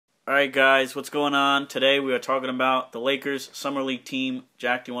Alright guys, what's going on? Today we are talking about the Lakers Summer League team.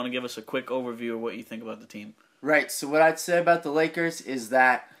 Jack, do you want to give us a quick overview of what you think about the team? Right, so what I'd say about the Lakers is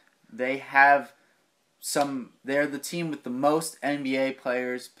that they're the team with the most NBA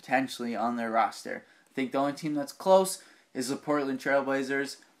players potentially on their roster. I think the only team that's close is the Portland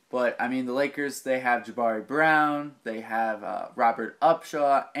Trailblazers, but I mean the Lakers, they have Jabari Brown, they have Robert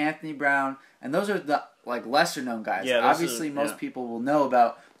Upshaw, Anthony Brown, and those are the lesser known guys. Yeah, obviously most people will know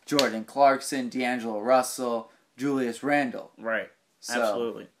about Jordan Clarkson, D'Angelo Russell, Julius Randle. Right,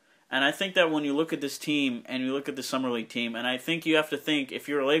 absolutely. And I think that when you look at this team and you look at the Summer League team, and I think you have to think, if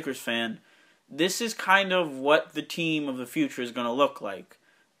you're a Lakers fan, this is kind of what the team of the future is going to look like,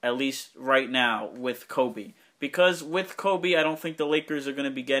 at least right now with Kobe. Because with Kobe, I don't think the Lakers are going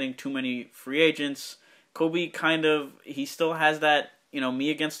to be getting too many free agents. Kobe he still has that,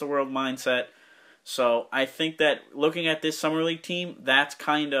 me against the world mindset. So I think that looking at this Summer League team, that's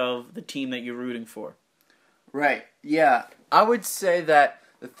kind of the team that you're rooting for. Right, yeah. I would say that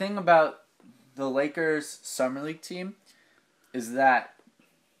the thing about the Lakers Summer League team is that,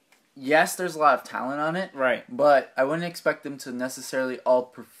 yes, there's a lot of talent on it. Right. But I wouldn't expect them to necessarily all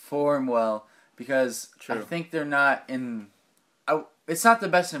perform well because True. I think they're not in... it's not the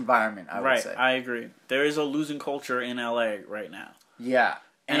best environment, I would say. Right, I agree. There is a losing culture in LA right now. Yeah.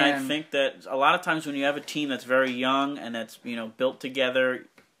 And I think that a lot of times when you have a team that's very young and that's, built together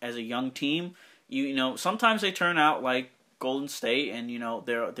as a young team, sometimes they turn out like Golden State and,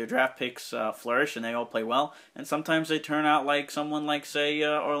 their draft picks flourish and they all play well. And sometimes they turn out like someone like, say,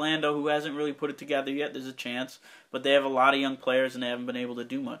 Orlando, who hasn't really put it together yet. There's a chance. But they have a lot of young players and they haven't been able to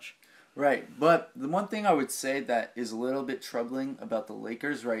do much. Right. But the one thing I would say that is a little bit troubling about the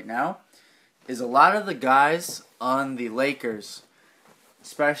Lakers right now is a lot of the guys on the Lakers,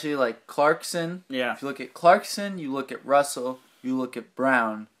 especially like Clarkson. Yeah. If you look at Clarkson, you look at Russell, you look at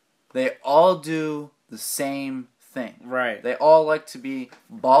Brown, they all do the same thing. Right. They all like to be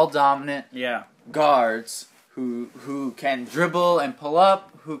ball dominant guards who can dribble and pull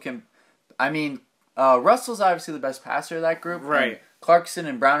up, Russell's obviously the best passer of that group. Right. And Clarkson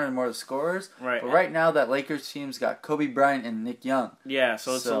and Brown are more the scorers. Right. But right now that Lakers team's got Kobe Bryant and Nick Young. Yeah,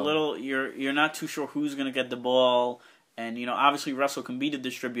 so it's a little you're not too sure who's going to get the ball. And, obviously Russell can be the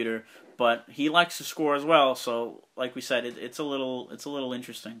distributor, but he likes to score as well. So, like we said, it's a little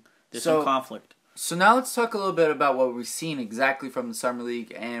interesting. There's some conflict. So now let's talk a little bit about what we've seen exactly from the Summer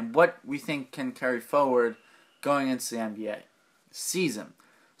League and what we think can carry forward going into the NBA season.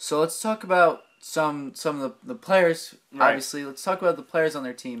 So let's talk about some of the players. Right. Obviously, let's talk about the players on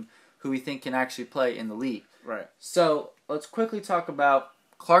their team who we think can actually play in the league. Right. So let's quickly talk about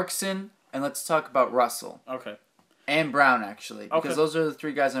Clarkson and let's talk about Russell. Okay. And Brown, actually. Because Okay. those are the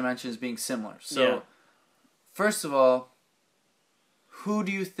three guys I mentioned as being similar. So, First of all, who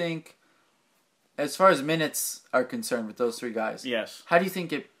do you think, as far as minutes are concerned with those three guys, Yes. how do you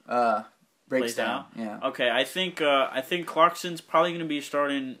think it breaks Plays down? Yeah. Okay, I think Clarkson's probably going to be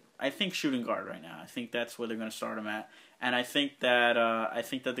starting, shooting guard right now. I think that's where they're going to start him at. And I think that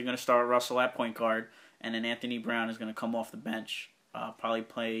they're going to start Russell at point guard, and then Anthony Brown is going to come off the bench, probably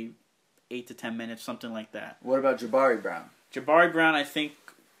play 8 to 10 minutes, something like that. What about Jabari Brown? Jabari Brown, I think,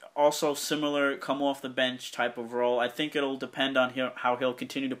 also similar, come off the bench type of role. I think it'll depend on how he'll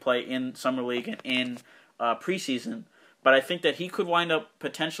continue to play in Summer League and in preseason. But I think that he could wind up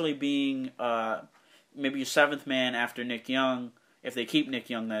potentially being maybe a seventh man after Nick Young, if they keep Nick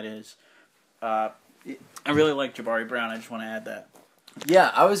Young, that is. I really like Jabari Brown. I just want to add that.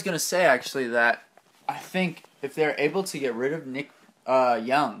 Yeah, I was going to say, actually, that I think if they're able to get rid of Nick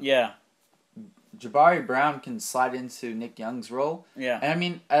Young, Jabari Brown can slide into Nick Young's role. Yeah.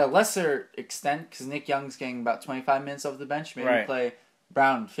 And at a lesser extent, because Nick Young's getting about 25 minutes off the bench, maybe play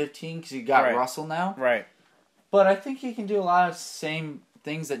Brown 15 because you got Russell now. Right. But I think he can do a lot of same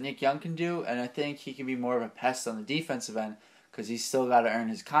things that Nick Young can do, and I think he can be more of a pest on the defensive end because he's still got to earn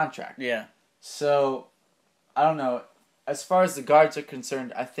his contract. Yeah. So, I don't know. As far as the guards are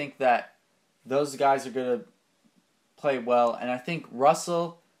concerned, I think that those guys are going to play well, and I think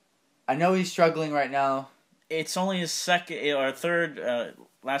Russell, I know he's struggling right now. It's only his third.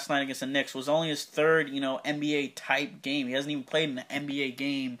 Last night against the Knicks was only his third, NBA type game. He hasn't even played in an NBA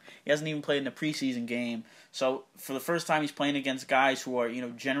game. He hasn't even played in a preseason game. So for the first time, he's playing against guys who are,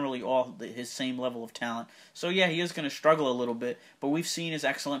 generally all his same level of talent. So yeah, he is going to struggle a little bit. But we've seen his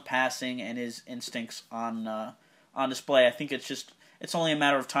excellent passing and his instincts on display. I think it's only a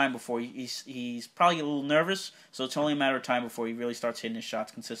matter of time before he's probably a little nervous. So it's only a matter of time before he really starts hitting his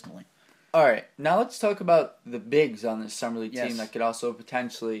shots consistently. All right, now let's talk about the bigs on this Summer League team that could also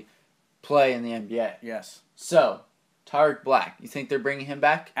potentially play in the NBA. Yes. So, Tarik Black. You think they're bringing him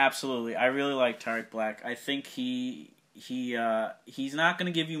back? Absolutely. I really like Tarik Black. I think he's not going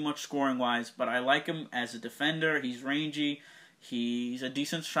to give you much scoring wise, but I like him as a defender. He's rangy. He's a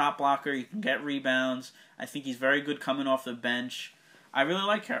decent shot blocker. He can get rebounds. I think he's very good coming off the bench. I really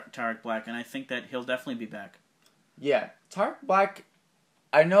like Tarik Black, and I think that he'll definitely be back. Yeah, Tarik Black,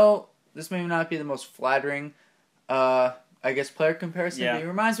 I know this may not be the most flattering, player comparison, but he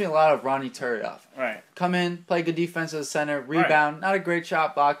reminds me a lot of Ronnie Turioff. Right. Come in, play good defense as a center, rebound, not a great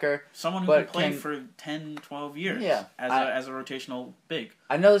shot blocker. Someone who can play for 10, 12 years as a rotational big.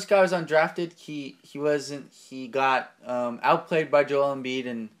 I know this guy was undrafted. He got outplayed by Joel Embiid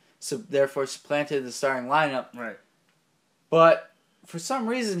and therefore supplanted the starting lineup. Right. But for some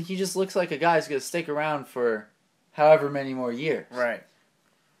reason, he just looks like a guy who's going to stick around for however many more years. Right.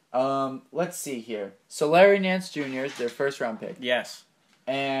 Let's see here. So Larry Nance Jr. is their first round pick. Yes.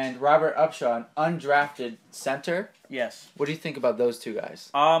 And Robert Upshaw, an undrafted center. Yes. What do you think about those two guys?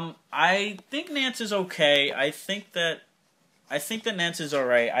 I think Nance is okay. I think that Nance is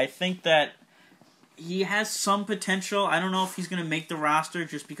alright. I think that he has some potential. I don't know if he's going to make the roster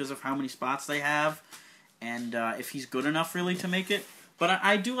just because of how many spots they have, and if he's good enough really to make it. But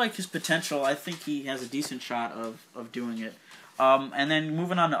I do like his potential. I think he has a decent shot of doing it. And then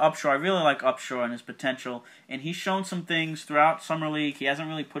moving on to Upshaw, I really like Upshaw and his potential. And he's shown some things throughout Summer League. He hasn't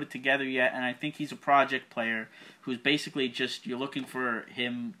really put it together yet, and I think he's a project player who's basically just, you're looking for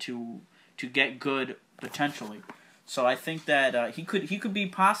him to get good potentially. So I think that he could be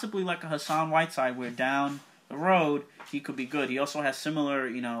possibly like a Hassan Whiteside, where down the road he could be good. He also has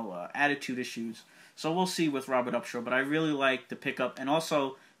similar, attitude issues. So we'll see with Robert Upshaw, but I really like the pickup. And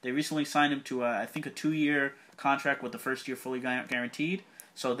also, they recently signed him to, I think, a 2-year contract with the first year fully guaranteed.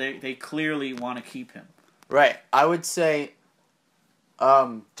 So they clearly want to keep him. Right. I would say,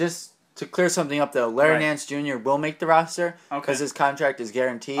 just to clear something up, though, Larry Nance Jr. will make the roster because his contract is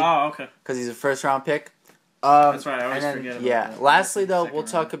guaranteed. Oh, okay. Because he's a first-round pick. That's right. I always forget about that. Lastly, though, we'll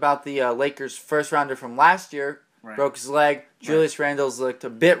talk about the Lakers' first-rounder from last year. Right. Broke his leg. Julius Randle's looked a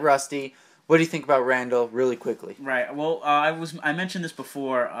bit rusty. What do you think about Randle, really quickly? Right. Well, I mentioned this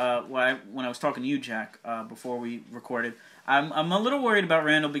before when I was talking to you, Jack, before we recorded. I'm a little worried about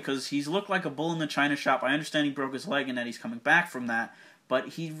Randle because he's looked like a bull in the china shop. I understand he broke his leg and that he's coming back from that, but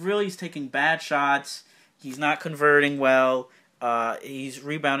he really is taking bad shots. He's not converting well. He's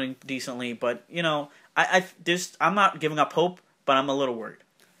rebounding decently, but I'm not giving up hope, but I'm a little worried.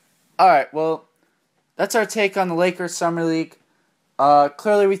 All right. Well, that's our take on the Lakers Summer League.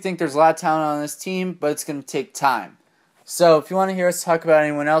 Clearly, we think there's a lot of talent on this team, but it's going to take time. So, if you want to hear us talk about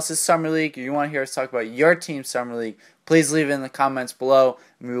anyone else's Summer League, or you want to hear us talk about your team's Summer League, please leave it in the comments below,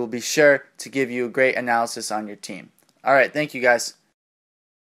 and we will be sure to give you a great analysis on your team. All right, thank you, guys.